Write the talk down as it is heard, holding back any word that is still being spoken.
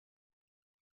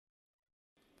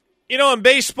You know, in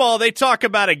baseball, they talk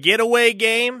about a getaway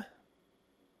game,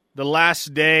 the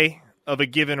last day of a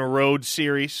given road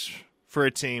series for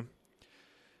a team.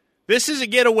 This is a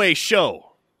getaway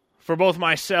show for both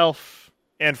myself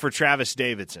and for Travis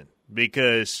Davidson,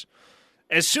 because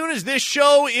as soon as this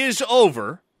show is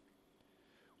over,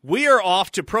 we are off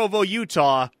to Provo,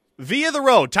 Utah via the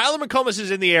road. Tyler McComas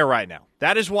is in the air right now.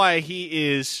 That is why he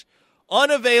is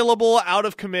unavailable, out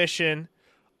of commission,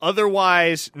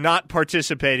 otherwise not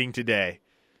participating today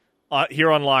here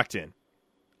on Locked In.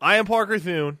 I am Parker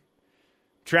Thune.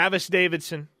 Travis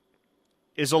Davidson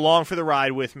is along for the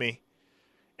ride with me.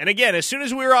 And again, as soon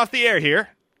as we're off the air here,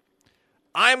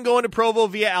 I'm going to Provo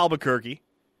via Albuquerque.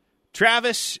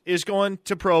 Travis is going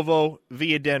to Provo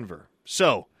via Denver.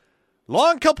 So,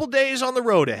 long couple days on the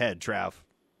road ahead, Trav.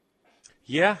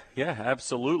 Yeah,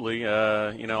 absolutely.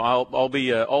 I'll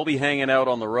be hanging out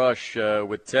on the rush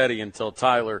with Teddy until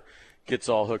Tyler gets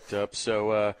all hooked up.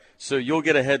 So you'll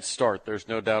get a head start. There's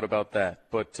no doubt about that.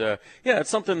 But it's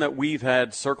something that we've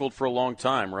had circled for a long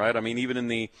time, right? I mean, even in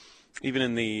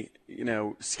the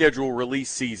schedule release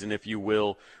season, if you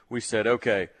will, we said,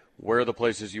 okay, where are the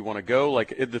places you want to go?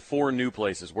 Like the 4 new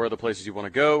places. Where are the places you want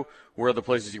to go? Where are the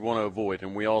places you want to avoid?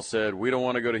 And we all said we don't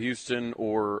want to go to Houston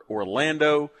or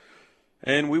Orlando.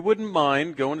 And we wouldn't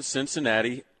mind going to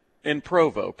Cincinnati and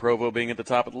Provo being at the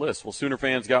top of the list. Well, Sooner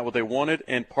fans got what they wanted.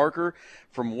 And Parker,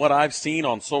 from what I've seen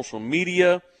on social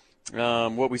media,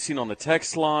 what we've seen on the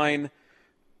text line,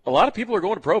 a lot of people are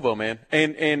going to Provo, man.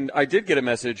 And I did get a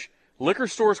message. Liquor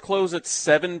stores close at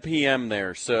 7 p.m.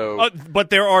 there. So,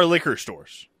 but there are liquor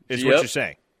stores, is what you're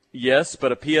saying. Yes,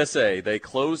 but a PSA. They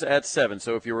close at 7.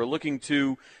 So if you were looking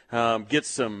to get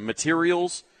some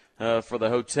materials for the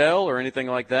hotel or anything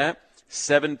like that,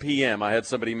 7 p.m. I had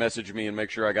somebody message me and make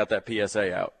sure I got that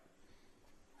PSA out.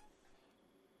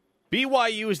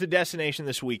 BYU is the destination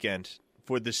this weekend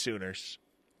for the Sooners,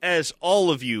 as all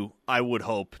of you, I would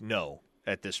hope, know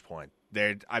at this point.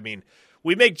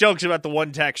 We make jokes about the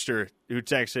one texter who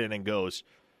texts in and goes,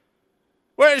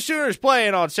 where are the Sooners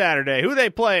playing on Saturday? Who they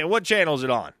playing? What channel is it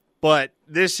on? But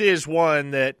this is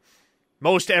one that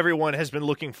most everyone has been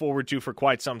looking forward to for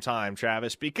quite some time,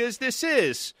 Travis, because this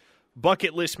is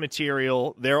bucket list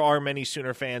material. There are many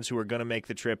Sooner fans who are going to make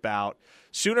the trip out.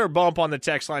 Sooner Bump on the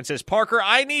text line says, Parker,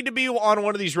 I need to be on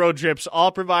one of these road trips.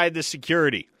 I'll provide the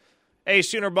security. Hey,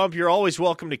 Sooner Bump, you're always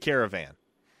welcome to Caravan.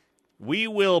 We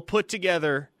will put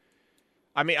together,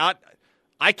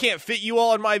 I can't fit you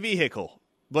all in my vehicle,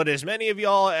 but as many of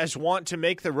y'all as want to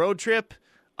make the road trip,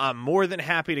 I'm more than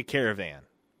happy to Caravan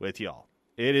with y'all.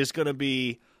 It is going to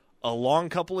be a long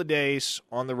couple of days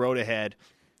on the road ahead,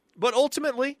 but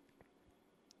ultimately,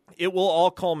 it will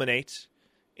all culminate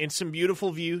in some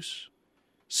beautiful views,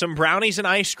 some brownies and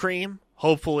ice cream,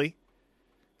 hopefully.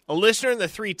 A listener in the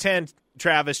 310,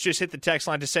 Travis, just hit the text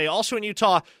line to say, also in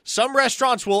Utah, some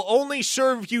restaurants will only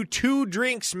serve you 2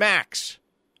 drinks max.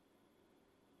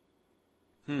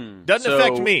 Doesn't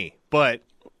affect me, but...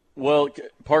 Well,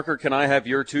 Parker, can I have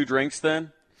your 2 drinks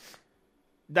then?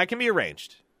 That can be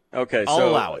arranged. Okay, I'll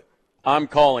allow it. I'm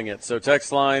calling it. So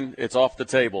text line, it's off the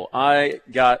table. I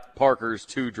got Parker's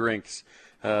 2 drinks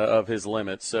of his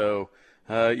limit. So,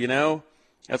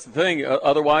 that's the thing.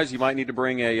 Otherwise, you might need to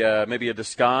bring maybe a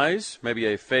disguise, maybe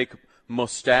a fake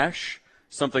mustache,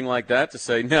 something like that to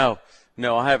say, no,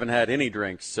 I haven't had any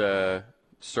drinks,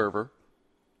 server.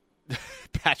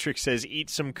 Patrick says, eat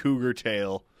some cougar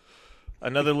tail.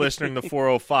 Another listener in the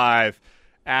 405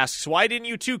 asks, why didn't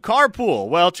you 2 carpool?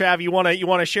 Well, Trav, you want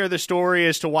to share the story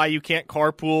as to why you can't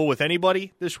carpool with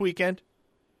anybody this weekend?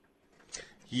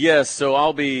 Yes, so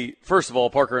I'll be, first of all,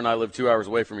 Parker and I live 2 hours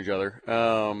away from each other.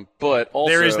 But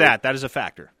also, there is that. That is a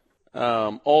factor.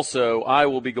 Also, I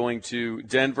will be going to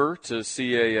Denver to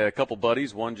see a couple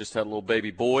buddies. One just had a little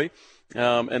baby boy.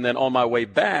 And then on my way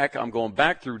back, I'm going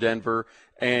back through Denver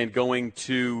and going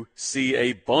to see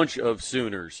a bunch of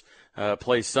Sooners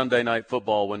play Sunday Night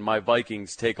Football when my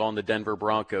Vikings take on the Denver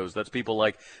Broncos. That's people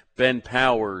like Ben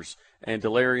Powers and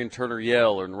Delarian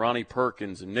Turner-Yell and Ronnie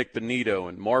Perkins and Nick Benito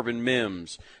and Marvin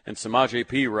Mims and Samaje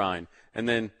Perine. And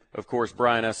then, of course,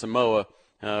 Brian Asamoah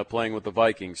playing with the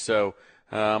Vikings. So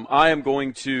I am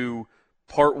going to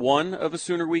part 1 of a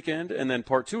Sooner weekend and then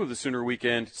part 2 of the Sooner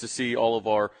weekend to see all of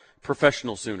our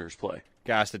professional Sooners play.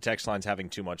 Gosh, the text line's having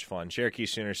too much fun. Cherokee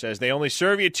Sooner says they only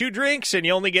serve you 2 drinks and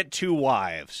you only get 2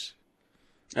 wives.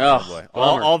 Oh, boy.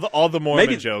 All the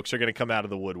Mormon jokes are going to come out of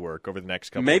the woodwork over the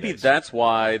next couple of days. Maybe that's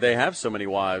why they have so many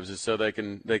wives, is so they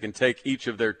can take each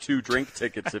of their 2 drink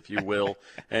tickets, if you will,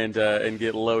 and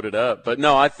get loaded up. But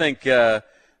no, I think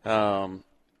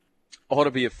ought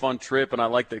to be a fun trip, and I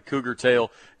like that Cougar Tail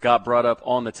got brought up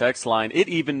on the text line. It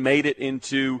even made it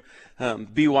into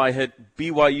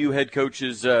BYU head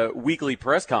coach's weekly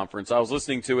press conference. I was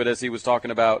listening to it as he was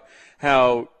talking about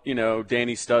how,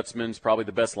 Danny Stutzman's probably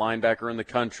the best linebacker in the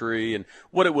country and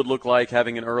what it would look like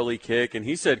having an early kick. And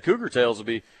he said Cougar Tails will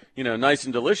be, nice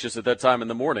and delicious at that time in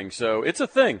the morning. So it's a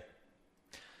thing.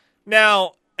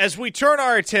 Now, as we turn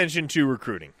our attention to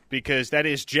recruiting, because that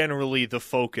is generally the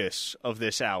focus of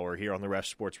this hour here on the Ref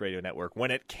Sports Radio Network,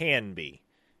 when it can be.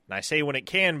 And I say when it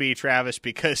can be, Travis,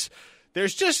 because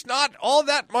there's just not all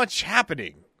that much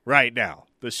happening right now.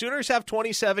 The Sooners have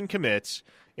 27 commits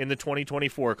in the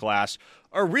 2024 class,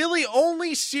 are really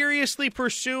only seriously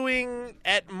pursuing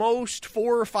at most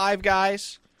 4 or 5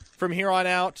 guys from here on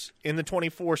out in the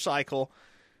 24 cycle.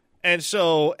 And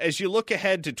so as you look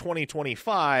ahead to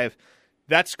 2025,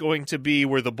 that's going to be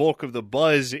where the bulk of the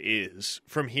buzz is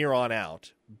from here on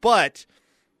out. But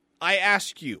I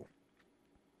ask you,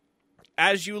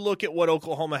 as you look at what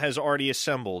Oklahoma has already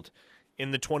assembled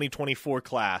in the 2024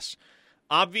 class,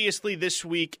 obviously this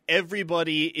week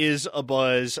everybody is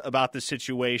abuzz about the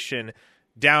situation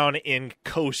down in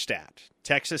Kostat.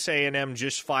 Texas A&M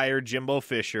just fired Jimbo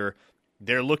Fisher.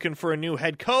 They're looking for a new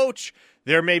head coach.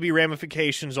 There may be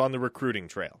ramifications on the recruiting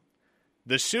trail.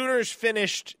 The Sooners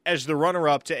finished as the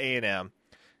runner-up to A&M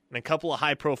in a couple of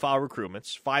high-profile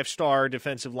recruitments. 5-star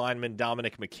defensive lineman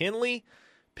Dominic McKinley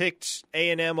picked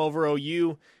A&M over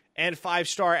OU, and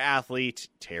 5-star athlete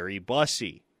Terry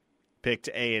Bussey picked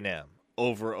A&M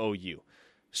over OU.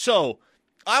 So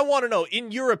I want to know,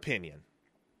 in your opinion,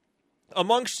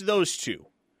 amongst those two,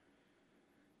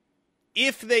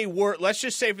 if they were, let's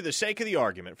just say for the sake of the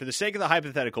argument, for the sake of the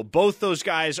hypothetical, both those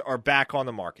guys are back on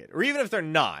the market, or even if they're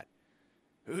not,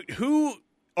 who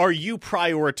are you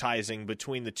prioritizing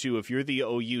between the two if you're the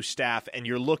OU staff and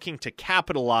you're looking to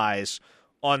capitalize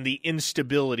on the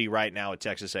instability right now at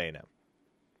Texas A&M?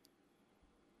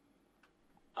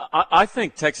 I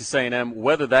think Texas A&M,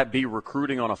 whether that be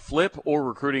recruiting on a flip or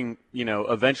recruiting,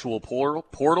 eventual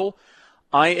portal,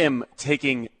 I am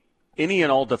taking any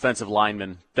and all defensive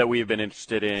linemen that we have been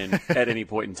interested in at any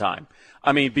point in time.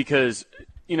 I mean, because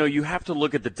you have to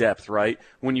look at the depth, right?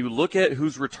 When you look at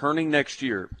who's returning next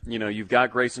year, you've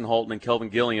got Grayson Halton and Kelvin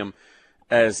Gilliam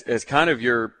as kind of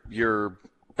your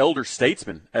elder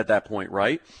statesmen at that point,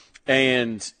 right?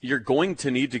 And you're going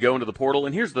to need to go into the portal.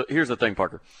 And here's the thing,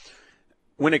 Parker.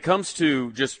 When it comes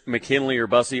to just McKinley or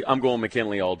Bussey, I'm going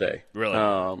McKinley all day.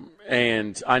 Really?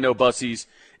 And I know Bussey's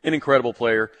an incredible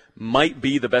player, might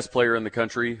be the best player in the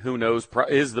country. Who knows?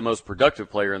 Is the most productive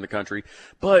player in the country.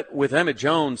 But with Emmett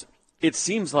Jones, it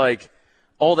seems like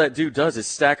all that dude does is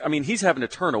stack. I mean, he's having to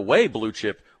turn away blue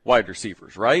chip wide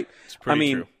receivers, right? It's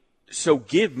pretty true. So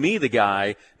give me the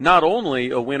guy, not only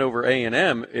a win over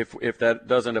A&M if that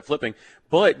does end up flipping,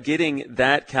 but getting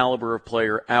that caliber of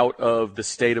player out of the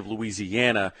state of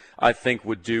Louisiana, I think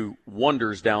would do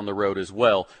wonders down the road as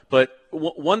well. But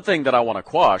one thing that I want to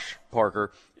quash,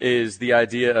 Parker, is the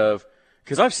idea of,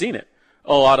 because I've seen it,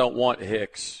 I don't want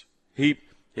Hicks.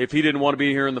 If he didn't want to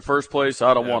be here in the first place,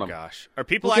 I don't want him. Oh, gosh. Are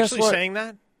people actually saying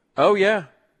that? Oh, yeah.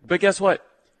 But guess what?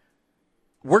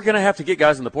 We're going to have to get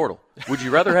guys in the portal. Would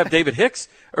you rather have David Hicks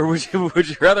or would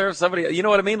you rather have somebody, you know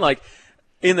what I mean? Like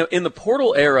in the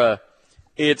portal era,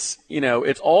 it's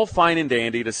all fine and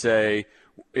dandy to say,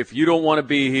 if you don't want to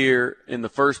be here in the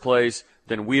first place,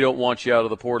 then we don't want you out of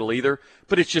the portal either.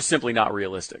 But it's just simply not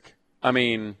realistic. I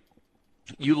mean,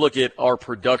 you look at our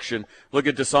production, look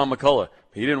at Deshaun McCullough.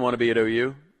 He didn't want to be at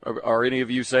OU. Are any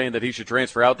of you saying that he should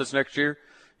transfer out this next year?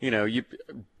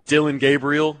 Dylan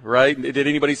Gabriel, right? Did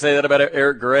anybody say that about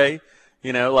Eric Gray?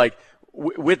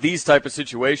 With these type of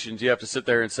situations, you have to sit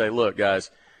there and say, look, guys,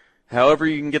 however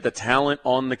you can get the talent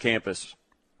on the campus,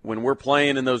 when we're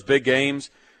playing in those big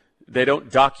games, they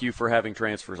don't dock you for having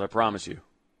transfers, I promise you.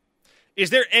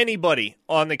 Is there anybody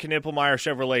on the Knippelmeyer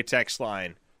Chevrolet text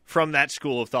line from that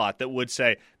school of thought that would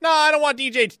say, no, I don't want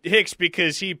DJ Hicks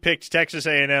because he picked Texas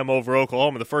A&M over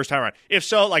Oklahoma the first time around? If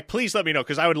so, please let me know,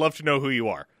 because I would love to know who you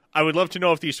are. I would love to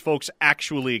know if these folks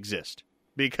actually exist.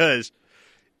 Because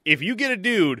if you get a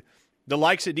dude the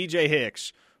likes of DJ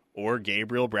Hicks or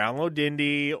Gabriel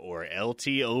Brownlow-Dindy or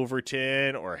LT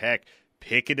Overton or, heck,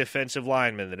 pick a defensive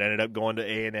lineman that ended up going to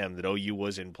A&M that OU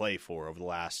was in play for over the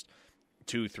last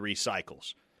 2-3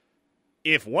 cycles.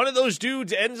 If one of those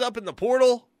dudes ends up in the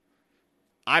portal,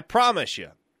 I promise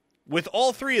you, with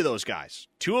all three of those guys,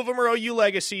 2 of them are OU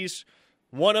legacies,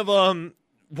 one of them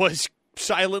was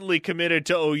silently committed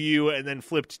to OU and then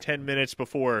flipped 10 minutes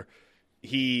before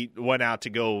he went out to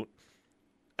go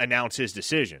announce his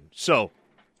decision. So,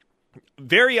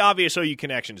 very obvious OU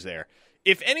connections there.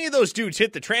 if any of those dudes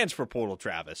hit the transfer portal,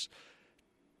 Travis,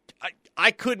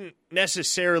 I couldn't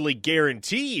necessarily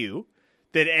guarantee you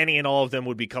that any and all of them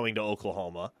would be coming to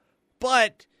Oklahoma,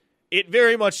 but it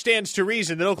very much stands to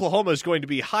reason that Oklahoma is going to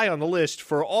be high on the list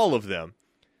for all of them.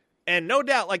 And no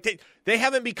doubt, like they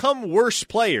haven't become worse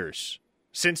players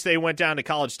since they went down to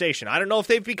College Station. I don't know if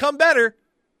they've become better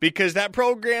because that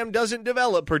program doesn't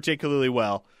develop particularly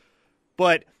well,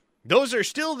 but those are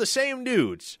still the same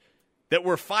dudes that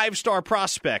were 5-star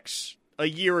prospects a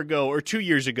year ago or 2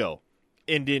 years ago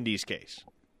in Dindy's case.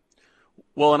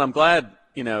 Well, and I'm glad,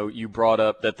 you brought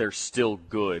up that they're still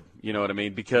good. You know what I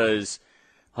mean? Because,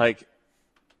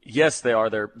 yes, they are.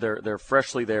 They're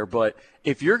freshly there. But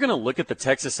if you're going to look at the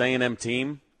Texas A&M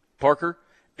team, Parker,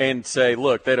 and say,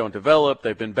 look, they don't develop,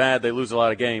 they've been bad, they lose a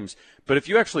lot of games. But if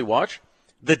you actually watch,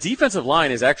 the defensive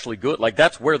line is actually good. Like,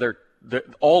 that's where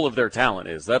all of their talent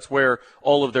is. That's where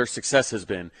all of their success has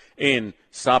been in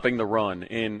stopping the run,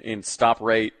 in stop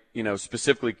rate,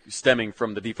 specifically stemming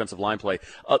from the defensive line play.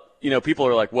 People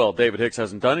are like, well, David Hicks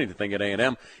hasn't done anything at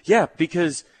A&M. Yeah,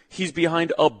 because he's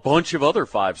behind a bunch of other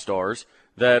 5-stars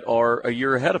that are a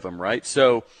year ahead of him, right?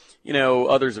 So,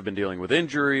 others have been dealing with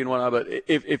injury and whatnot. But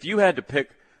if you had to pick,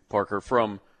 Parker,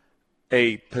 from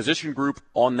a position group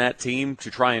on that team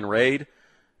to try and raid,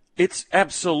 it's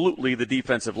absolutely the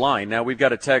defensive line. Now, we've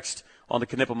got a text on the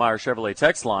Knippelmeyer Chevrolet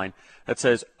text line that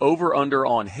says over-under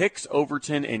on Hicks,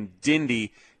 Overton, and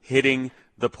Dindy hitting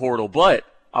the portal. But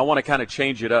I want to kind of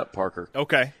change it up, Parker.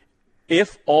 Okay.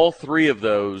 If all three of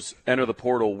those enter the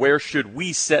portal, where should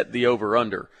we set the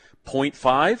over-under?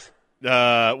 0.5?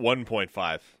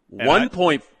 1.5. 1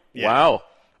 point. Yeah. Wow.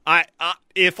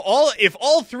 If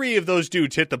all three of those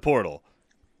dudes hit the portal,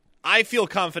 I feel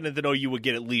confident that OU would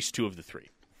get at least 2 of the 3.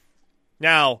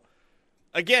 Now,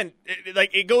 again,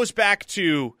 it goes back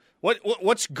to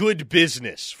what's good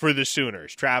business for the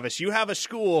Sooners, Travis. You have a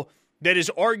school that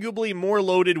is arguably more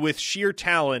loaded with sheer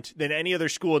talent than any other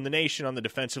school in the nation on the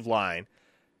defensive line.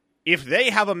 If they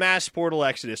have a mass portal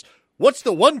exodus, what's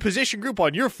the one position group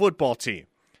on your football team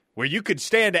where you could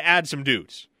stand to add some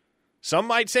dudes? Some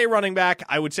might say running back.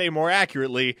 I would say more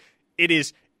accurately, it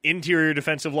is interior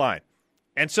defensive line.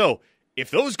 And so,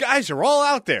 if those guys are all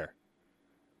out there,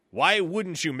 why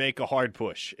wouldn't you make a hard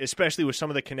push, especially with some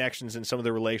of the connections and some of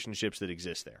the relationships that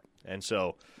exist there? And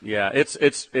so, yeah,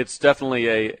 it's definitely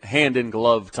a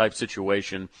hand-in-glove type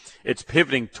situation. It's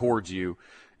pivoting towards you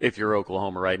if you're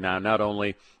Oklahoma right now, not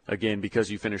only, again, because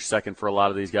you finished second for a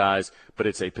lot of these guys, but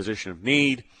it's a position of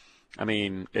need. I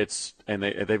mean,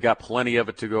 they've got plenty of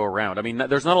it to go around. I mean,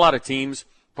 there's not a lot of teams,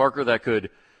 Parker, that could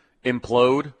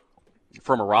implode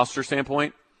from a roster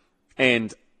standpoint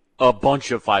and a bunch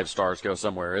of 5-stars go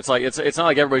somewhere. It's not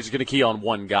like everybody's going to key on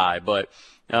one guy, but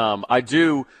I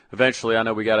do eventually. I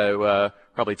know we got to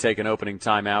probably take an opening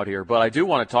time out here, but I do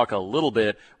want to talk a little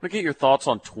bit. I want to get your thoughts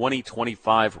on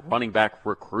 2025 running back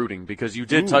recruiting, because you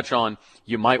did touch on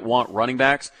you might want running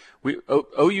backs.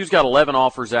 OU's got 11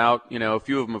 offers out. A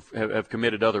few of them have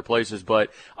committed other places,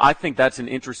 but I think that's an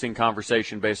interesting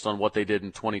conversation based on what they did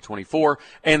in 2024,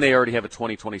 and they already have a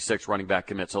 2026 running back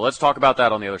commit. So let's talk about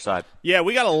that on the other side. Yeah,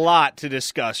 we got a lot to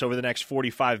discuss over the next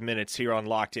 45 minutes here on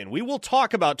Locked In. We will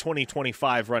talk about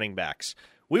 2025 running backs.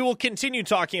 We will continue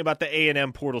talking about the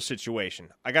A&M portal situation.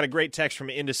 I got a great text from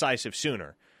Indecisive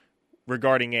Sooner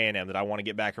regarding A&M that I want to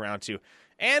get back around to.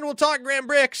 And we'll talk Graham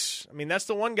Bricks. I mean, that's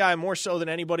the one guy more so than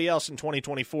anybody else in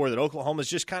 2024 that Oklahoma's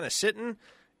just kind of sitting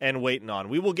and waiting on.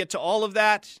 We will get to all of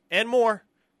that and more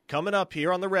coming up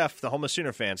here on The Ref, the home of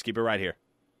Sooner fans. Keep it right here.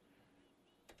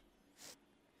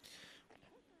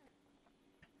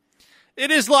 It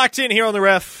is Locked In here on The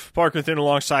Ref. Parker Thune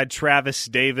alongside Travis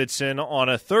Davidson on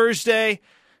a Thursday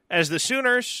as the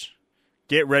Sooners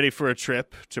get ready for a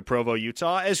trip to Provo,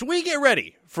 Utah. As we get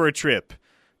ready for a trip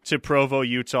to Provo,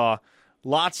 Utah,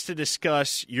 lots to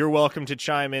discuss. You're welcome to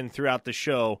chime in throughout the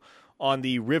show on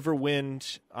the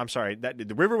Riverwind.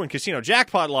 The Riverwind Casino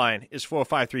jackpot line is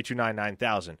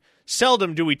 405-329-9000.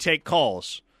 Seldom do we take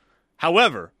calls.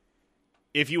 However,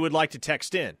 if you would like to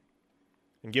text in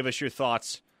and give us your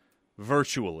thoughts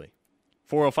virtually,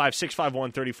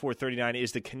 405-651-3439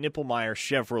 is the Knippelmeyer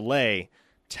Chevrolet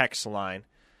text line.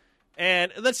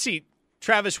 And let's see,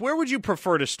 Travis, where would you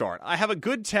prefer to start? I have a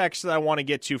good text that I want to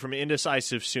get to from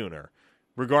Indecisive Sooner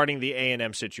regarding the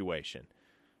A&M situation.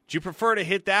 Do you prefer to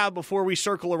hit that before we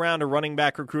circle around to running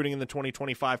back recruiting in the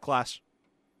 2025 class?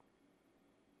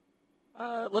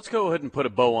 Let's go ahead and put a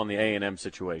bow on the A&M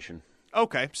situation.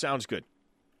 Okay, sounds good.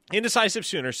 Indecisive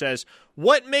Sooner says,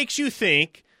 what makes you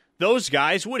think those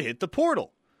guys would hit the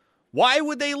portal? Why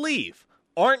would they leave?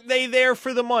 Aren't they there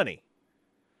for the money?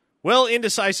 Well,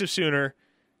 Indecisive Sooner,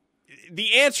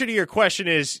 the answer to your question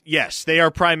is yes, they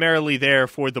are primarily there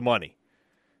for the money.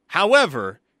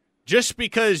 However, just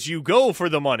because you go for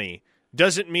the money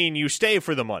doesn't mean you stay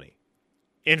for the money.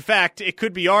 In fact, it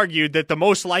could be argued that the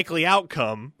most likely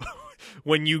outcome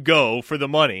when you go for the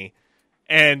money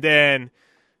and then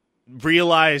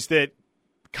realize that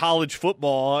college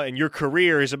football and your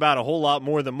career is about a whole lot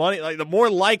more than money, like the more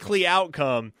likely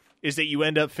outcome is that you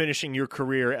end up finishing your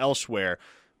career elsewhere,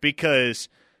 because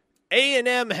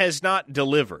A&M has not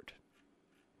delivered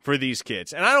for these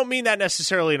kids. And I don't mean that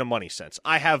necessarily in a money sense.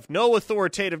 I have no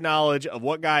authoritative knowledge of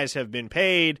what guys have been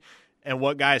paid and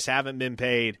what guys haven't been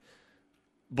paid.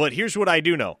 But here's what I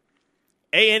do know.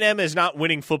 A&M is not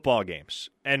winning football games.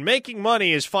 And making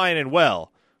money is fine and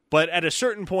well. But at a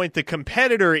certain point, the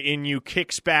competitor in you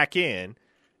kicks back in,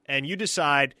 and you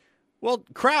decide, well,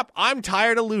 crap, I'm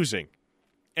tired of losing.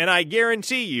 And I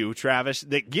guarantee you, Travis,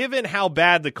 that given how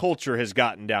bad the culture has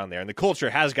gotten down there, and the culture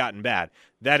has gotten bad,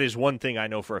 that is one thing I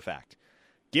know for a fact.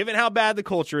 Given how bad the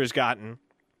culture has gotten,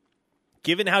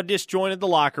 given how disjointed the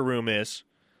locker room is,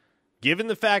 given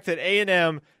the fact that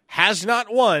A&M has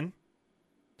not won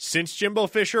since Jimbo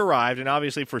Fisher arrived, and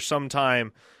obviously for some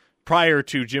time prior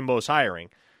to Jimbo's hiring,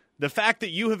 the fact that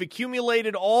you have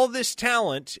accumulated all this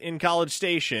talent in College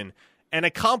Station and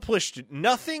accomplished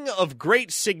nothing of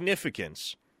great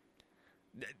significance,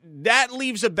 that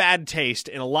leaves a bad taste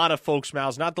in a lot of folks'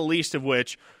 mouths, not the least of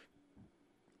which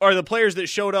are the players that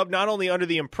showed up not only under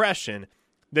the impression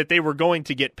that they were going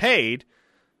to get paid,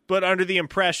 but under the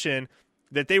impression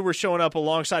that they were showing up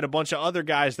alongside a bunch of other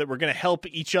guys that were going to help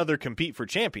each other compete for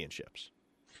championships.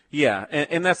 Yeah,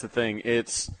 and that's the thing.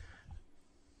 It's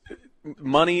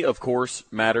money, of course,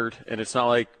 mattered, and it's not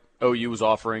like OU was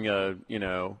offering a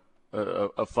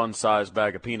fun-sized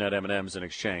bag of peanut M&Ms in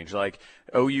exchange. Like,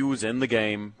 OU was in the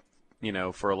game,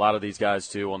 for a lot of these guys,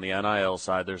 too, on the NIL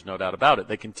side. There's no doubt about it.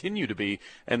 They continue to be,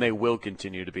 and they will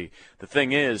continue to be. The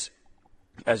thing is,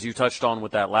 as you touched on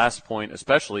with that last point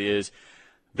especially, is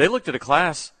they looked at a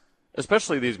class,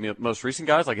 especially these most recent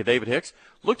guys like a David Hicks,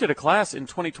 looked at a class in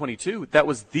 2022 that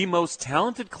was the most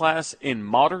talented class in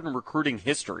modern recruiting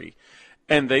history.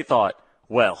 And they thought,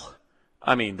 well,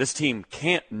 I mean, this team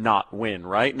can't not win,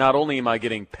 right? Not only am I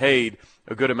getting paid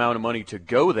a good amount of money to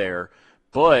go there,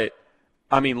 but,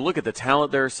 I mean, look at the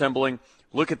talent they're assembling.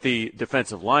 Look at the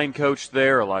defensive line coach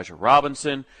there, Elijah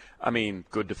Robinson. I mean,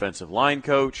 good defensive line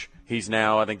coach. He's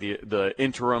now, I think, the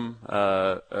interim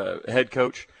head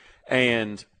coach.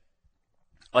 And,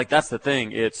 like, that's the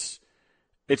thing. It's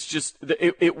just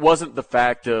it wasn't the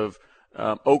fact of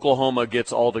Oklahoma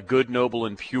gets all the good, noble,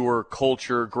 and pure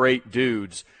culture, great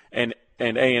dudes, and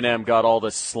A&M got all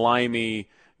the slimy,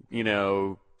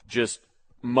 just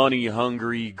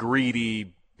money-hungry,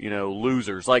 greedy,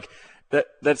 losers. Like,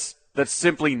 that's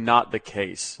simply not the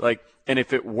case. Like, and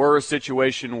if it were a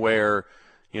situation where,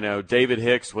 David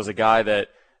Hicks was a guy that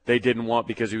they didn't want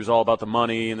because he was all about the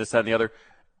money and this, that, and the other,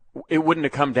 it wouldn't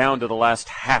have come down to the last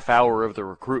half hour of the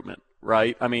recruitment,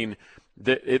 right? I mean,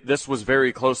 this was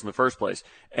very close in the first place.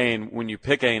 And when you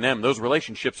pick A&M, those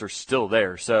relationships are still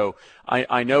there. So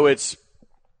I know it's,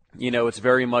 it's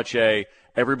very much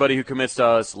everybody who commits to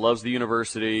us loves the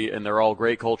university and they're all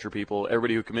great culture people.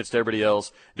 Everybody who commits to everybody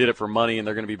else did it for money and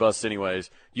they're going to be busts anyways.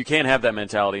 You can't have that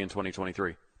mentality in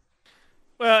 2023.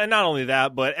 Well, and not only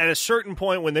that, but at a certain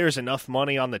point when there's enough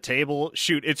money on the table,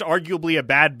 shoot, it's arguably a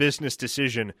bad business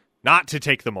decision not to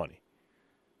take the money.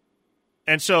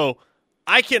 And so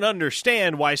I can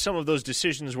understand why some of those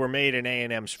decisions were made in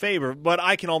A&M's favor, but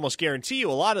I can almost guarantee you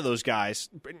a lot of those guys,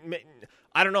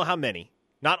 I don't know how many,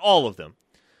 not all of them,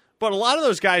 but a lot of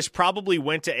those guys probably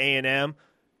went to A&M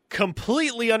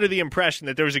completely under the impression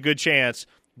that there was a good chance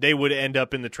they would end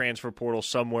up in the transfer portal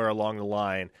somewhere along the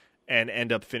line and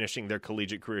end up finishing their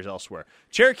collegiate careers elsewhere.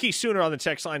 Cherokee Sooner on the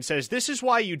text line says, this is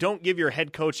why you don't give your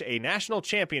head coach a national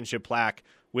championship plaque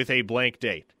with a blank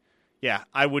date. Yeah,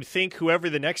 I would think whoever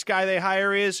the next guy they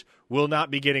hire is will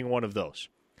not be getting one of those.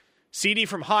 CD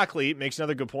from Hockley makes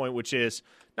another good point, which is,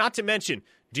 not to mention,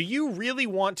 do you really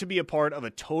want to be a part of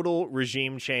a total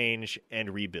regime change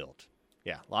and rebuild?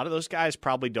 Yeah, a lot of those guys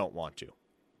probably don't want to,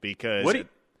 because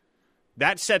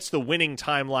that sets the winning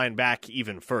timeline back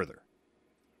even further.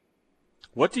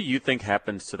 What do you think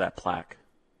happens to that plaque?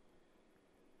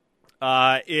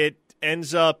 It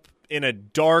ends up in a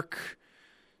dark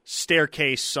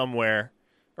staircase somewhere,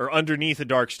 or underneath a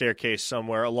dark staircase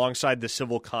somewhere, alongside the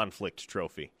Civil Conflict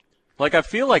Trophy. Like, I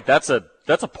feel like that's a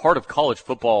part of college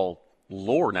football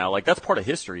lore now. Like, that's part of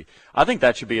history. I think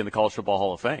that should be in the College Football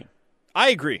Hall of Fame. I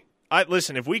agree.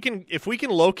 Listen, if we can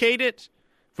locate it,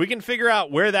 if we can figure out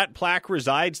where that plaque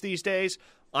resides these days,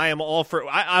 I am all for.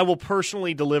 I will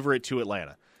personally deliver it to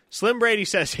Atlanta. Slim Brady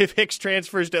says, if Hicks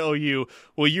transfers to OU,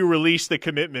 will you release the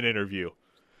commitment interview?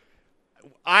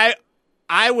 I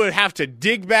would have to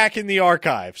dig back in the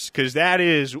archives because that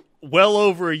is well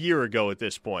over a year ago at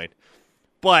this point.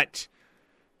 But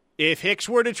if Hicks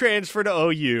were to transfer to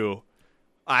OU,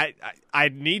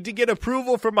 I'd need to get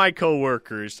approval from my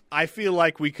coworkers. I feel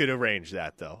like we could arrange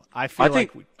that, though. I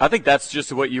think that's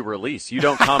just what you release. You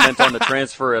don't comment on the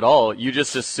transfer at all. You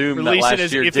just assume that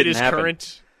last year didn't happen.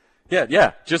 Current.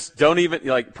 Yeah. Just don't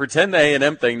even pretend the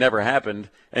A&M thing never happened,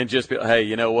 and just be, hey,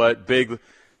 you know what? Big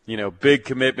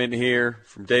commitment here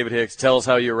from David Hicks. Tell us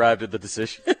how you arrived at the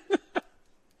decision.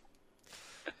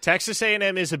 Texas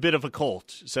A&M is a bit of a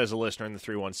cult, says a listener in the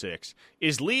 316.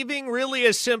 Is leaving really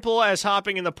as simple as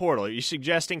hopping in the portal? Are you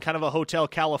suggesting kind of a Hotel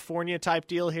California type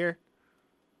deal here?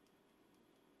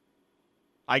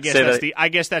 I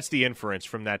guess that's the inference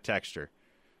from that texter.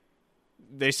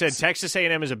 They said Texas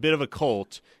A&M is a bit of a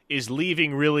cult. Is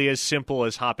leaving really as simple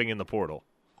as hopping in the portal?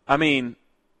 I mean,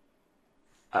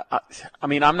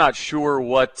 I'm not sure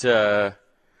what. I'm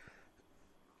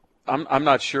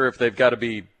not sure if they've got to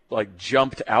be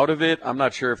jumped out of it. I'm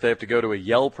not sure if they have to go to a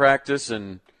yell practice,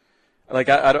 and I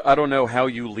don't know how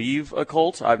you leave a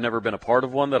cult. I've never been a part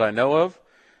of one that I know of.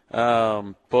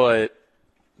 But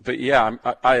yeah,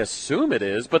 I assume it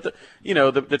is. But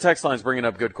the text line's bringing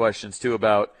up good questions too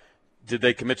about, did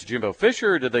they commit to Jimbo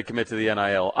Fisher or did they commit to the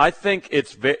NIL? I think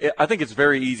it's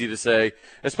very easy to say,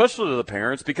 especially to the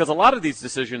parents, because a lot of these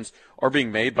decisions are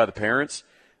being made by the parents,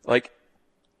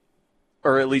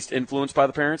 or at least influenced by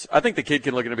the parents. I think the kid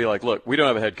can look at it and be like, look, we don't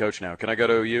have a head coach now. Can I go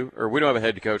to OU? Or we don't have a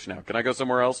head coach now. Can I go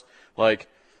somewhere else?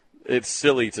 It's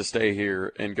silly to stay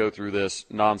here and go through this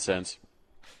nonsense.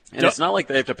 And it's not like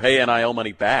they have to pay NIL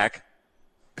money back.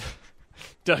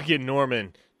 Doug and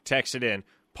Norman texted in.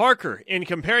 Parker, in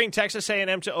comparing Texas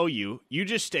A&M to OU, you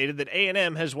just stated that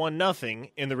A&M has won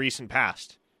nothing in the recent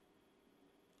past.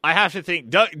 I have to think,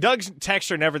 Doug's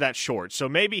texts are never that short, so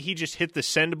maybe he just hit the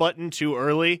send button too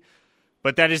early,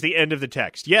 but that is the end of the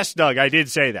text. Yes, Doug, I did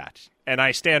say that, and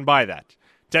I stand by that.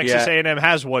 Texas A&M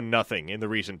has won nothing in the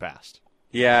recent past.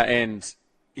 Yeah, and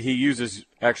he uses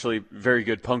actually very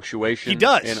good punctuation. He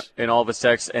does. In all of his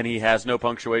texts, and he has no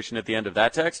punctuation at the end of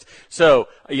that text. So,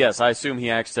 yes, I assume he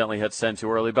accidentally had sent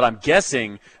too early, but I'm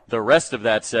guessing the rest of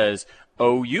that says,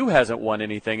 OU hasn't won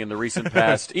anything in the recent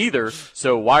past either,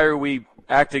 so why are we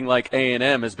acting like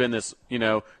A&M has been this,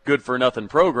 good-for-nothing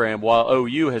program while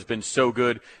OU has been so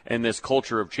good in this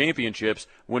culture of championships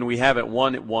when we haven't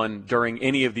won one during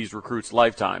any of these recruits'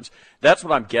 lifetimes? That's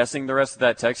what I'm guessing the rest of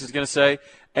that text is going to say,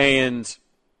 and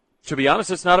to be honest,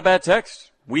 it's not a bad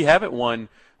text. We haven't won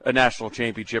a national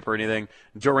championship or anything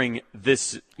during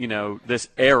this, this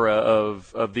era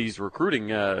of these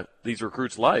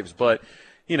recruits' lives. But,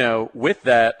 with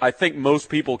that, I think most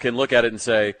people can look at it and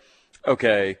say,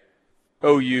 okay,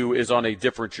 OU is on a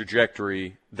different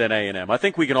trajectory than A&M. I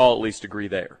think we can all at least agree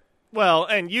there. Well,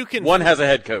 and one has a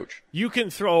head coach. You can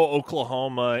throw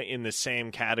Oklahoma in the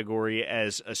same category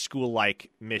as a school like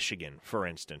Michigan, for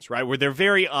instance, right? Where they're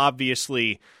very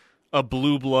obviously a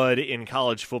blue blood in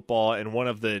college football and one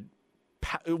of the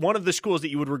schools that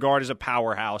you would regard as a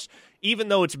powerhouse, even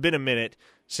though it's been a minute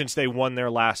since they won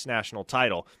their last national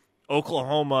title.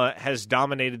 Oklahoma has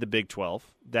dominated the Big 12.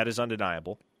 That is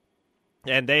undeniable.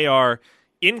 And they are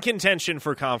in contention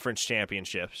for conference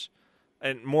championships,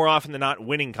 and more often than not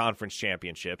winning conference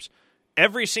championships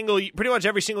pretty much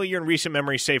every single year in recent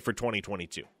memory, save for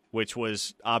 2022, which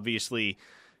was obviously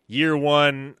year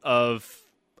one of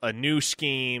a new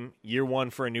scheme, year one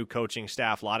for a new coaching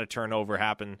staff. A lot of turnover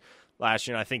happened last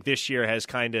year, and I think this year has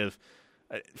kind of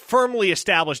firmly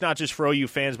established, not just for OU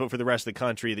fans, but for the rest of the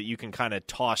country, that you can kind of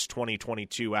toss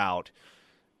 2022 out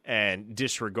and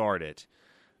disregard it.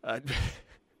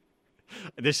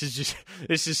 This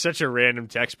is such a random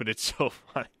text, but it's so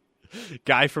funny.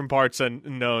 Guy from Parts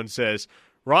Unknown says,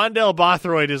 Rondell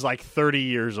Bothroyd is like 30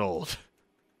 years old.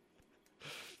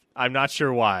 I'm not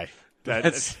sure why.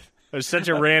 That was such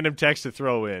a random text to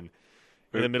throw in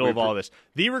the middle of all this.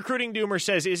 The Recruiting Doomer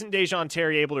says, isn't Dejon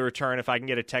Terry able to return? If I can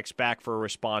get a text back for a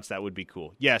response, that would be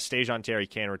cool. Yes, Dejon Terry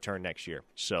can return next year.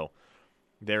 So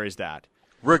there is that.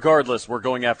 Regardless, we're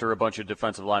going after a bunch of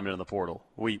defensive linemen in the portal.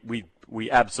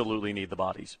 We absolutely need the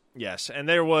bodies. Yes, and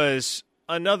there was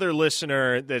another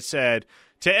listener that said,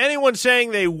 to anyone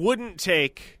saying they wouldn't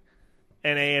take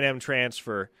an A&M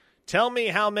transfer, tell me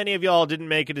how many of y'all didn't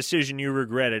make a decision you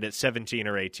regretted at 17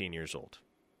 or 18 years old.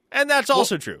 And that's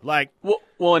also true.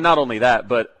 Well, and not only that,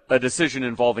 but a decision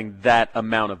involving that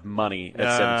amount of money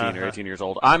at 17 or 18 years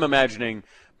old. I'm imagining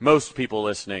most people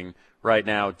listening right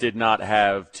now did not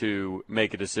have to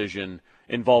make a decision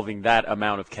involving that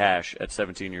amount of cash at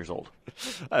 17 years old.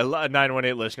 A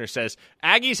 918 listener says,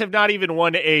 Aggies have not even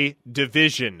won a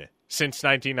division since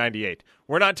 1998.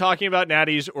 We're not talking about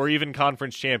natties or even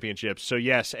conference championships. So,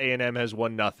 yes, A&M has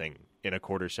won nothing in a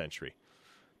quarter century.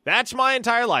 That's my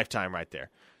entire lifetime right there.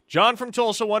 John from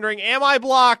Tulsa wondering, am I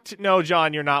blocked? No,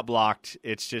 John, you're not blocked.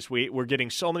 It's just we're getting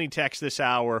so many texts this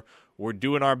hour. We're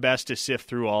doing our best to sift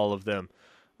through all of them.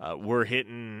 We're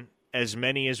hitting as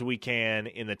many as we can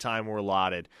in the time we're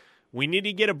allotted. We need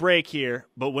to get a break here,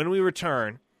 but when we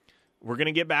return, we're going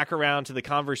to get back around to the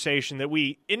conversation that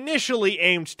we initially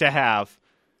aimed to have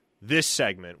this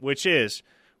segment, which is,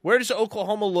 where does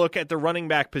Oklahoma look at the running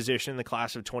back position in the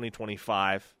class of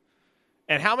 2025?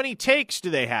 And how many takes do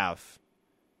they have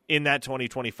in that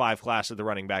 2025 class of the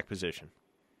running back position?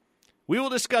 We will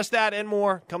discuss that and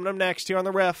more coming up next here on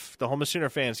The Ref. The home of Sooner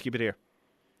fans, keep it here.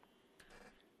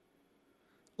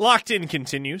 Locked In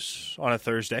continues on a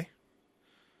Thursday.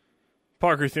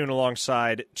 Parker Thune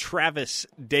alongside Travis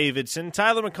Davidson.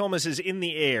 Tyler McComas is in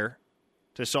the air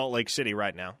to Salt Lake City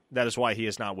right now. That is why he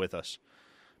is not with us.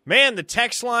 Man, the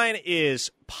text line is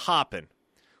popping.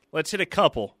 Let's hit a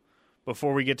couple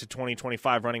before we get to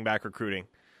 2025 running back recruiting.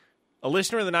 A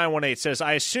listener of the 918 says,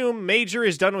 I assume Major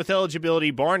is done with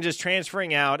eligibility, Barnes is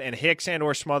transferring out, and Hicks and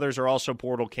or Smothers are also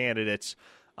portal candidates.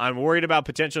 I'm worried about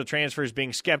potential transfers,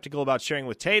 being skeptical about sharing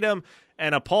with Tatum,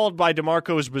 and appalled by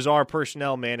DeMarco's bizarre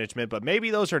personnel management, but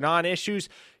maybe those are non-issues.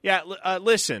 Yeah,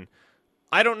 listen,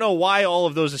 I don't know why all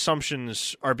of those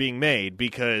assumptions are being made,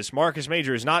 because Marcus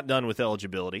Major is not done with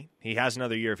eligibility. He has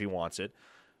another year if he wants it.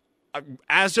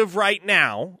 As of right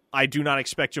now, I do not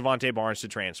expect Javonte Barnes to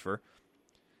transfer.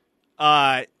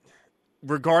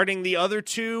 Regarding the other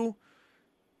two,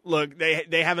 look,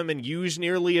 they haven't been used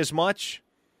nearly as much,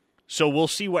 so we'll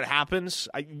see what happens.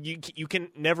 You can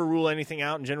never rule anything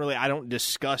out, and generally I don't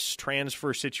discuss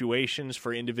transfer situations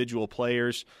for individual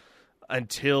players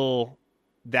until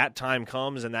that time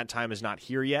comes, and that time is not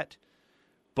here yet.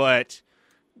 But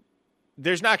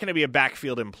there's not going to be a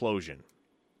backfield implosion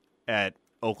at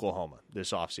Oklahoma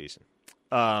this offseason.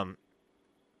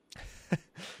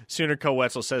 Sooner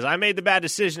Co-Wetzel says, I made the bad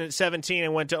decision at 17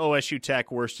 and went to OSU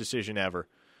Tech. Worst decision ever.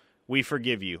 We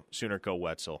forgive you, Sooner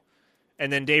Co-Wetzel.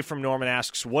 And then Dave from Norman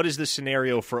asks, what is the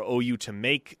scenario for OU to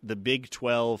make the Big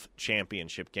 12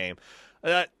 championship game?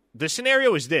 The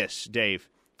scenario is this, Dave.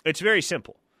 It's very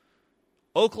simple.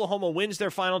 Oklahoma wins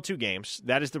their final two games.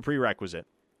 That is the prerequisite.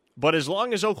 But as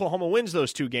long as Oklahoma wins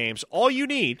those two games, all you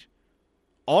need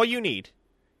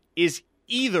is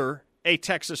either a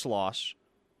Texas loss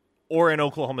or an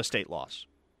Oklahoma State loss.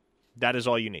 That is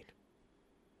all you need.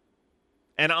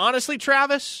 And honestly,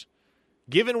 Travis,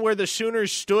 given where the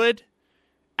Sooners stood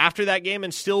after that game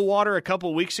in Stillwater a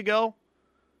couple weeks ago,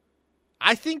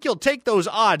 I think you'll take those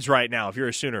odds right now if you're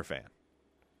a Sooner fan.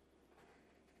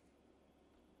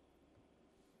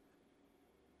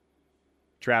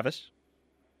 Travis?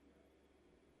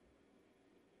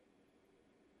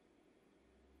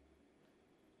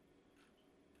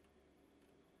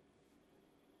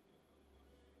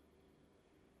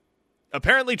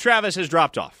 Apparently, Travis has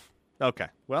dropped off. Okay,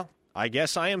 well, I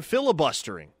guess I am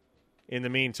filibustering in the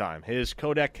meantime. His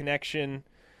codec connection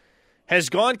has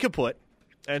gone kaput,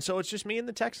 and so it's just me and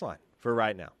the text line for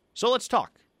right now. So let's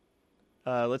talk.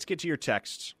 Let's get to your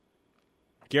texts.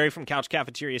 Gary from Couch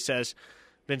Cafeteria says,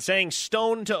 been saying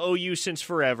Stone to OU since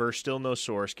forever, still no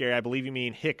source. Gary, I believe you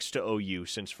mean Hicks to OU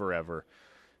since forever.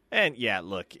 And yeah,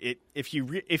 look, if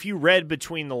you read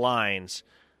between the lines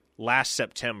last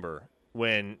September,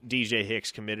 when DJ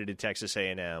Hicks committed to Texas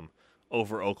A&M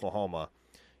over Oklahoma,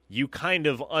 you kind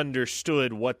of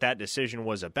understood what that decision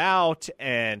was about,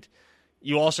 and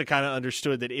you also kind of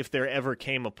understood that if there ever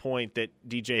came a point that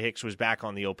DJ Hicks was back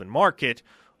on the open market,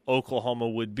 Oklahoma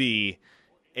would be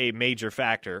a major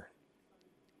factor.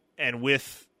 And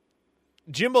with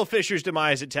Jimbo Fisher's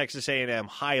demise at Texas A&M,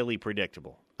 highly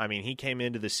predictable. I mean, he came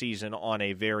into the season on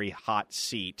a very hot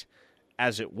seat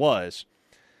as it was.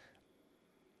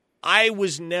 I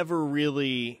was never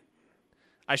really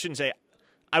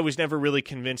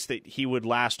convinced that he would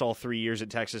last all 3 years at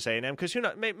Texas A&M, because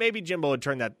maybe Jimbo would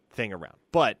turn that thing around.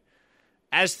 But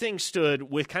as things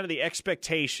stood, with kind of the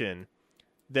expectation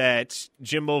that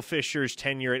Jimbo Fisher's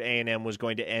tenure at A&M was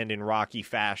going to end in rocky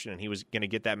fashion and he was going to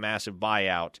get that massive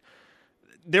buyout,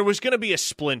 there was going to be a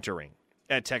splintering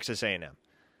at Texas A&M.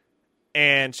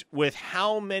 And with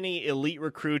how many elite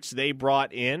recruits they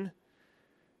brought in,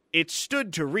 it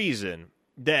stood to reason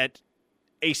that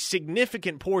a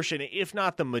significant portion, if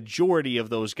not the majority of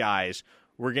those guys,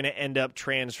 were going to end up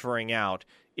transferring out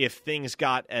if things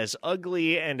got as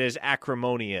ugly and as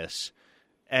acrimonious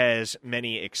as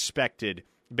many expected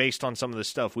based on some of the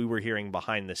stuff we were hearing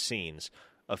behind the scenes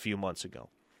a few months ago.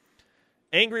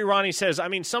 Angry Ronnie says, I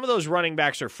mean, some of those running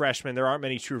backs are freshmen. There aren't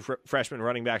many true freshman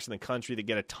running backs in the country that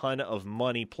get a ton of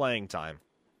money playing time.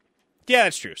 Yeah,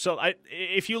 that's true. So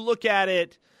if you look at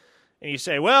it and you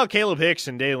say, well, Caleb Hicks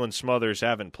and Dalen Smothers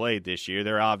haven't played this year,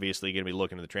 they're obviously going to be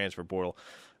looking to the transfer portal.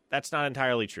 That's not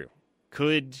entirely true.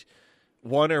 Could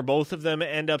one or both of them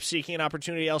end up seeking an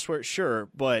opportunity elsewhere? Sure.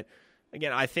 But,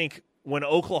 again, I think when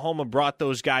Oklahoma brought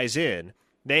those guys in,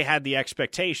 they had the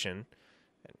expectation,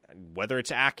 whether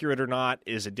it's accurate or not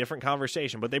is a different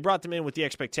conversation, but they brought them in with the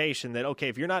expectation that, okay,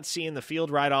 if you're not seeing the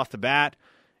field right off the bat,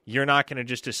 you're not going to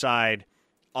just decide,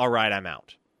 all right, I'm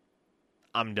out.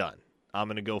 I'm done. I'm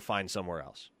going to go find somewhere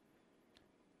else.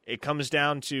 It comes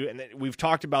down to, and we've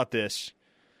talked about this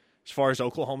as far as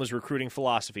Oklahoma's recruiting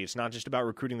philosophy. It's not just about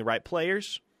recruiting the right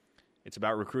players. It's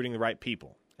about recruiting the right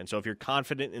people. And so if you're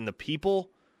confident in the people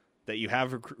that you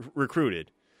have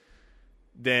recruited,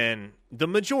 then the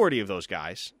majority of those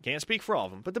guys, can't speak for all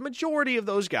of them, but the majority of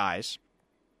those guys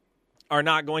are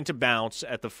not going to bounce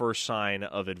at the first sign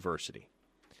of adversity.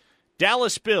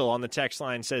 Dallas Bill on the text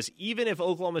line says, even if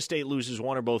Oklahoma State loses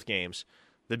one or both games,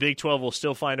 the Big 12 will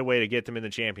still find a way to get them in the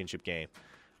championship game.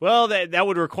 Well, that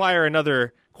would require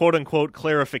another quote-unquote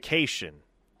clarification,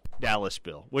 Dallas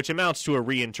Bill, which amounts to a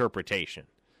reinterpretation.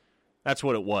 That's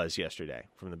what it was yesterday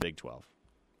from the Big 12.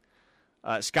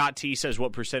 Scott T says,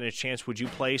 what percentage chance would you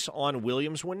place on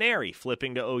Williams Nwaneri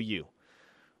flipping to OU?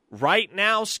 Right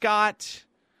now, Scott,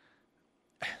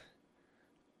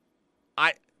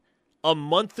 a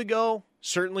month ago,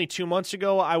 certainly 2 months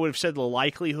ago, I would have said the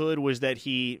likelihood was that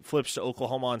he flips to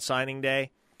Oklahoma on signing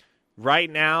day. Right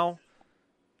now,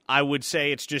 I would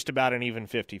say it's just about an even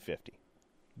 50-50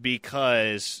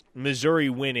 because Missouri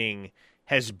winning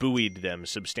has buoyed them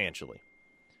substantially.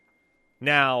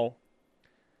 Now,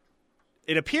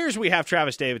 it appears we have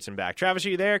Travis Davidson back. Travis, are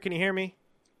you there? Can you hear me?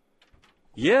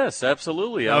 Yes,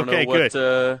 absolutely. I don't know what,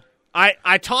 good.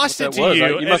 I tossed it to was.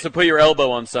 you. You must have put your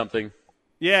elbow on something.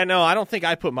 Yeah, no, I don't think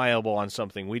I put my elbow on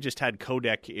something. We just had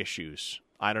codec issues.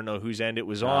 I don't know whose end it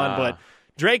was on, but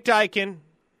Drake Dykin,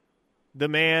 the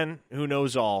man who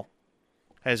knows all,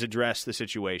 has addressed the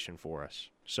situation for us.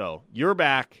 So you're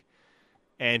back,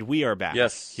 and we are back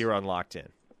here on Locked In.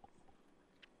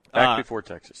 Back before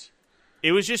Texas.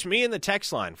 It was just me and the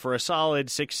text line for a solid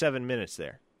 6-7 minutes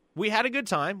there. We had a good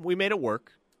time. We made it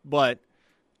work, but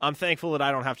I'm thankful that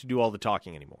I don't have to do all the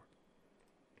talking anymore.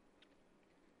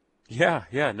 Yeah,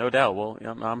 no doubt. Well,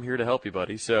 I'm here to help you,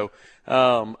 buddy. So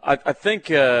I think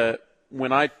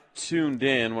when I tuned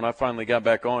in, when I finally got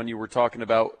back on, you were talking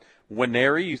about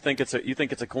Nwaneri. You think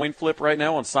it's a coin flip right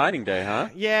now on signing day, huh?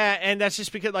 Yeah, and that's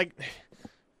just because,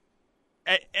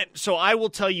 and so I will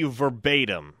tell you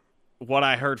verbatim what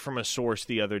I heard from a source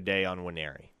the other day on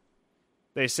Nwaneri.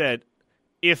 They said,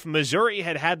 if Missouri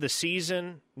had had the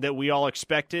season that we all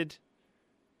expected,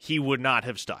 he would not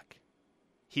have stuck.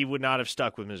 He would not have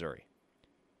stuck with Missouri.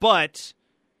 But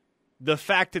the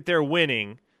fact that they're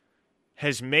winning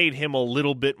has made him a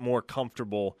little bit more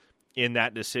comfortable in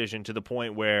that decision to the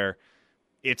point where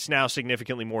it's now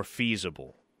significantly more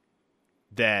feasible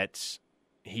that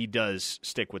he does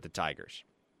stick with the Tigers.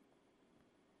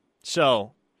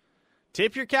 So,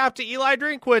 tip your cap to Eli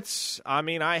Drinkwitz. I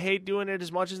mean, I hate doing it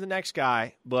as much as the next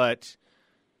guy, but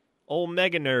old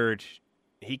mega nerd,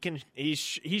 he's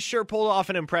sure pulled off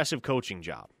an impressive coaching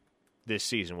job this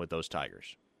season with those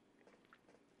Tigers.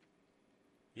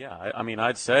 Yeah, I mean,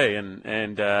 I'd say, and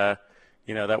that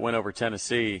win over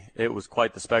Tennessee, it was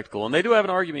quite the spectacle. And they do have an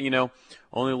argument,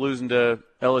 only losing to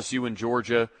LSU and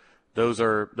Georgia. Those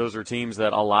are teams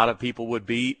that a lot of people would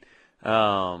beat.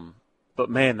 But,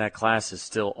 man, that class is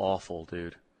still awful,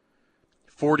 dude.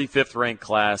 45th ranked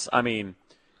class. I mean,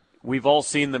 we've all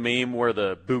seen the meme where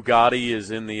the Bugatti is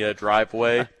in the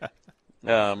driveway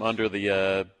under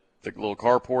the little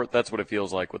carport. That's what it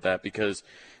feels like with that because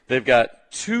they've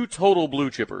got two total blue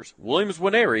chippers. Williams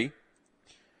Nwaneri,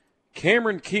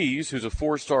 Cameron Keys, who's a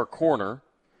 4-star corner,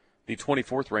 the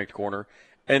 24th ranked corner,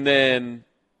 and then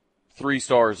 3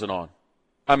 stars and on.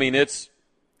 I mean, it's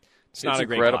not a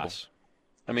incredible. Great class.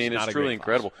 I mean, it's truly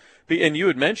incredible. And you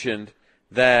had mentioned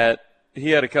that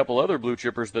he had a couple other blue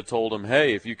chippers that told him,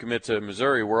 hey, if you commit to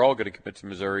Missouri, we're all going to commit to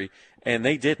Missouri, and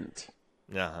they didn't.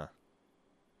 Uh-huh.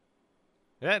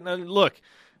 Yeah, no, look,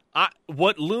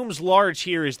 what looms large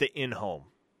here is the in-home.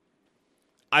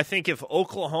 I think if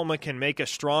Oklahoma can make a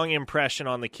strong impression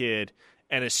on the kid,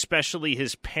 and especially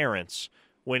his parents,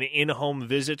 when in-home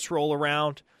visits roll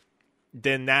around,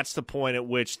 then that's the point at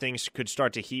which things could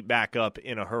start to heat back up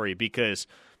in a hurry because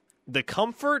the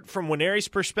comfort from Nwaneri's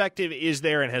perspective is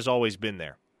there and has always been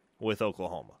there with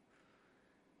Oklahoma.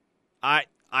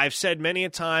 I've said many a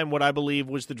time what I believe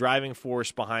was the driving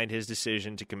force behind his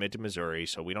decision to commit to Missouri,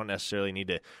 so we don't necessarily need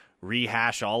to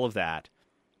rehash all of that.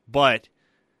 But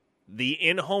the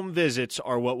in-home visits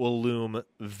are what will loom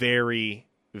very,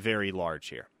 very large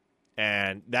here.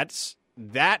 And that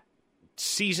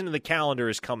season of the calendar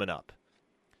is coming up.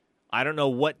 I don't know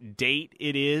what date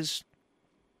it is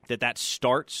that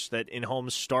starts, that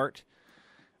in-homes start.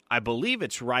 I believe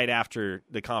it's right after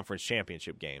the conference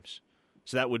championship games.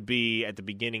 So that would be at the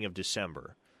beginning of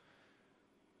December.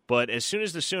 But as soon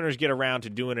as the Sooners get around to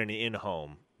doing an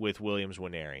in-home with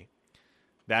Williams-Winery,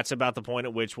 that's about the point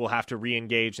at which we'll have to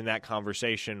re-engage in that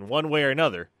conversation one way or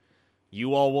another.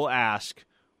 You all will ask.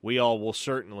 We all will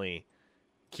certainly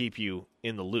keep you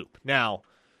in the loop. Now,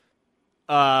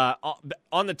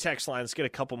 on the text line, let's get a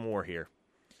couple more here.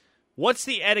 What's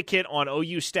the etiquette on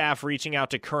OU staff reaching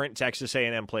out to current Texas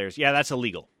A&M players? Yeah, that's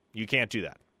illegal. You can't do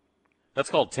that. That's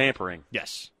called tampering.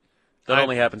 Yes. That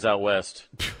only happens out west.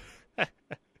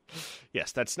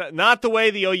 Yes, that's not the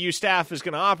way the OU staff is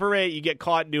going to operate. You get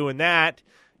caught doing that,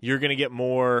 you're going to get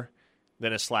more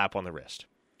than a slap on the wrist.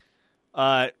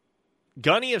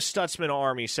 Gunny of Stutzman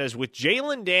Army says, with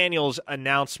Jalen Daniels'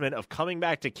 announcement of coming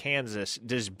back to Kansas,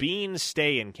 does Bean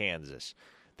stay in Kansas?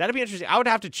 That'd be interesting. I would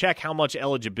have to check how much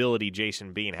eligibility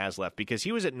Jason Bean has left because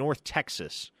he was at North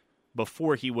Texas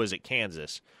before he was at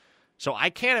Kansas. So I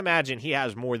can't imagine he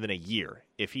has more than a year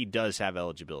if he does have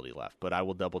eligibility left, but I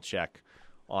will double-check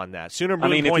on that. Sooner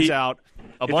Boone points out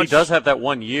if he does have that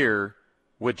 1 year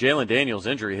with Jalen Daniels'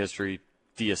 injury history,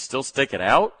 do you still stick it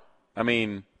out? I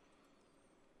mean,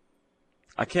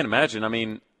 I can't imagine. I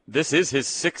mean, this is his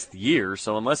 6th year,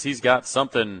 so unless he's got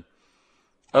something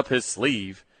up his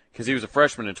sleeve, because he was a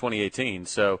freshman in 2018,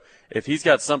 so if he's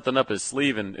got something up his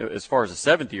sleeve, and as far as the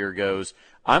 7th year goes,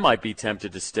 I might be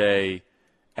tempted to stay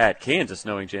at Kansas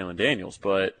knowing Jalen Daniels.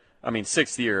 But, I mean,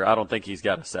 6th year, I don't think he's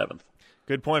got a 7th.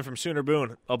 Good point from Sooner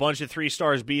Boone. A bunch of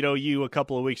 3-stars beat OU a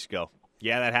couple of weeks ago.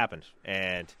 Yeah, that happened.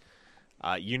 And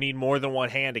you need more than one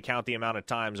hand to count the amount of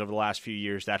times over the last few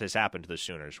years that has happened to the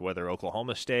Sooners, whether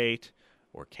Oklahoma State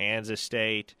or Kansas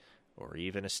State or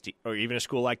even a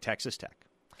school like Texas Tech.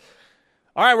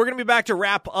 All right, we're going to be back to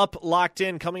wrap up Locked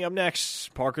In coming up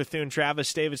next. Parker Thune,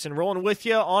 Travis Davidson rolling with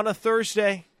you on a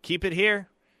Thursday. Keep it here.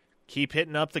 Keep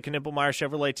hitting up the Knippelmeyer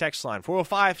Chevrolet text line,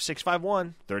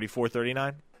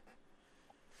 405-651-3439.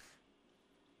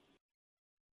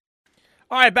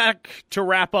 All right, back to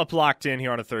wrap up Locked In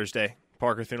here on a Thursday.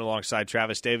 Parker Thune alongside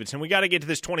Travis Davidson. We got to get to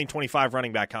this 2025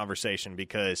 running back conversation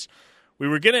because we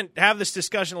were going to have this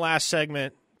discussion last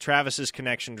segment. Travis's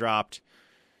connection dropped.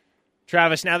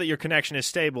 Travis, now that your connection is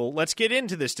stable, let's get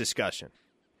into this discussion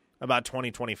about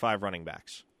 2025 running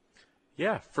backs.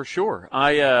 Yeah, for sure.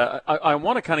 I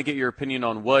want to kind of get your opinion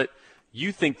on what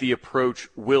you think the approach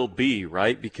will be,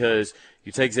 right? Because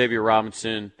you take Xavier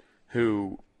Robinson,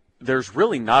 who there's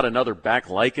really not another back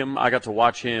like him. I got to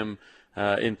watch him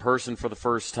in person for the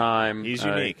first time. He's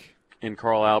unique. In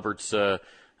Carl Albert's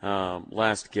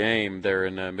last game there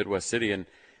in Midwest City. And,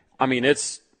 I mean,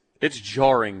 it's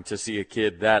jarring to see a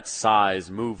kid that size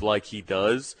move like he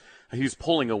does. He was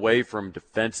pulling away from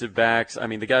defensive backs. I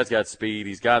mean, the guy's got speed.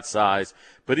 He's got size.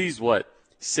 But he's, 6'3",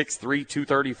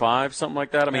 235, something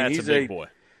like that? I mean, he's a big boy.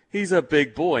 He's a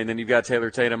big boy. And then you've got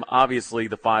Taylor Tatum, obviously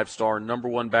the 5-star, number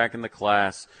 1 back in the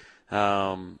class.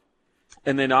 And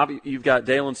then you've got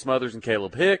Dalen Smothers and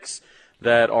Caleb Hicks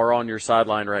that are on your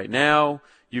sideline right now.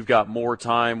 You've got more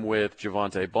time with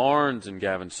Javonte Barnes and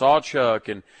Gavin Sawchuk.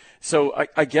 And so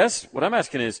I guess what I'm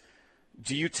asking is,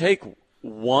 do you take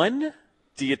one?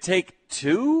 Do you take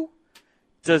two?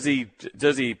 Does he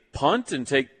punt and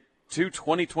take two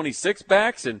 2026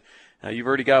 backs? And you've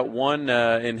already got one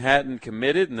in Hatton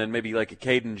committed, and then maybe like a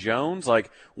Caden Jones. Like,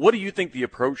 what do you think the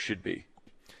approach should be?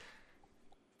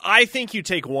 I think you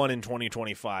take one in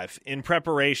 2025 in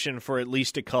preparation for at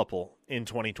least a couple in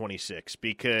 2026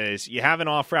 because you have an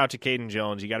off route to Caden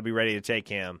Jones. You got to be ready to take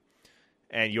him,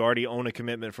 and you already own a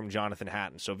commitment from Jonathan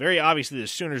Hatton. So very obviously the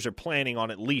Sooners are planning on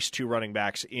at least 2 running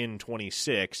backs in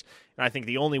 26, and I think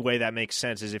the only way that makes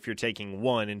sense is if you're taking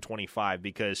one in 25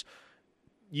 because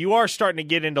you are starting to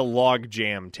get into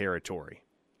logjam territory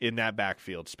in that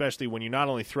backfield, especially when you not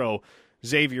only throw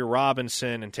Xavier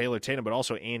Robinson and Taylor Tatum, but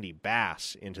also Andy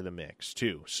Bass into the mix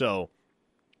too. So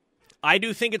I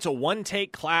do think it's a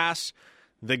one-take class.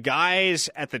 The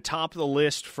guys at the top of the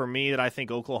list for me that I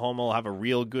think Oklahoma will have a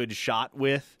real good shot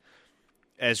with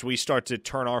as we start to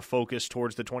turn our focus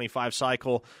towards the 25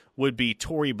 cycle would be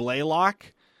Torrey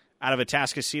Blaylock out of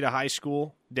Atascocita High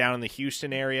School down in the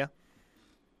Houston area.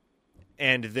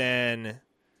 And then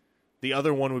the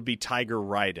other one would be Tiger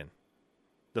Ryden,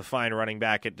 the fine running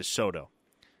back at DeSoto.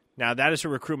 Now, that is a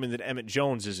recruitment that Emmett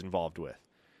Jones is involved with.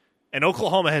 And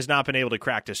Oklahoma has not been able to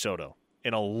crack DeSoto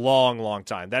in a long, long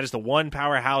time. That is the one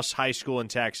powerhouse high school in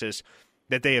Texas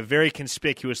that they have very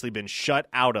conspicuously been shut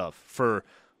out of for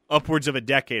upwards of a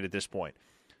decade at this point.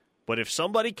 But if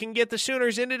somebody can get the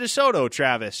Sooners into DeSoto,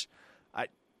 Travis,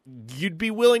 you'd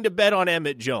be willing to bet on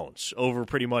Emmett Jones over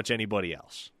pretty much anybody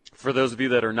else. For those of you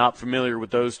that are not familiar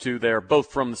with those two, they're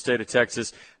both from the state of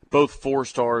Texas, both 4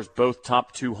 stars, both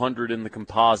top 200 in the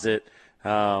composite,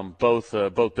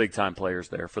 both big-time players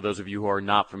there, for those of you who are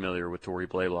not familiar with Torrey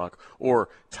Blaylock or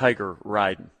Tiger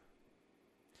Ryden.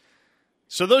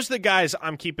 So those are the guys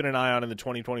I'm keeping an eye on in the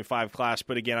 2025 class,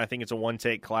 but again, I think it's a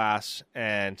one-take class,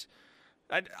 and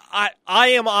I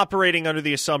am operating under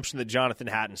the assumption that Jonathan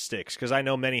Hatton sticks, because I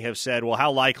know many have said, well,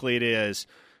 how likely is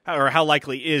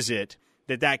it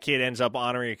that kid ends up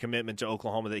honoring a commitment to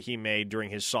Oklahoma that he made during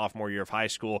his sophomore year of high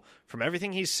school? From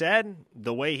everything he said,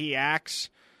 the way he acts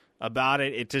about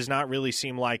it, it does not really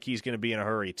seem like he's going to be in a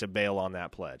hurry to bail on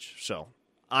that pledge. So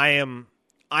I am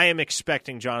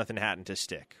expecting Jonathan Hatton to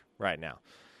stick right now.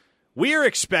 We are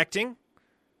expecting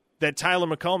that Tyler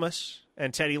McComas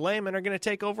and Teddy Lehman are going to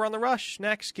take over on the Rush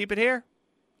next. Keep it here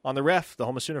on The Ref, the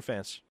home of Sooner fans.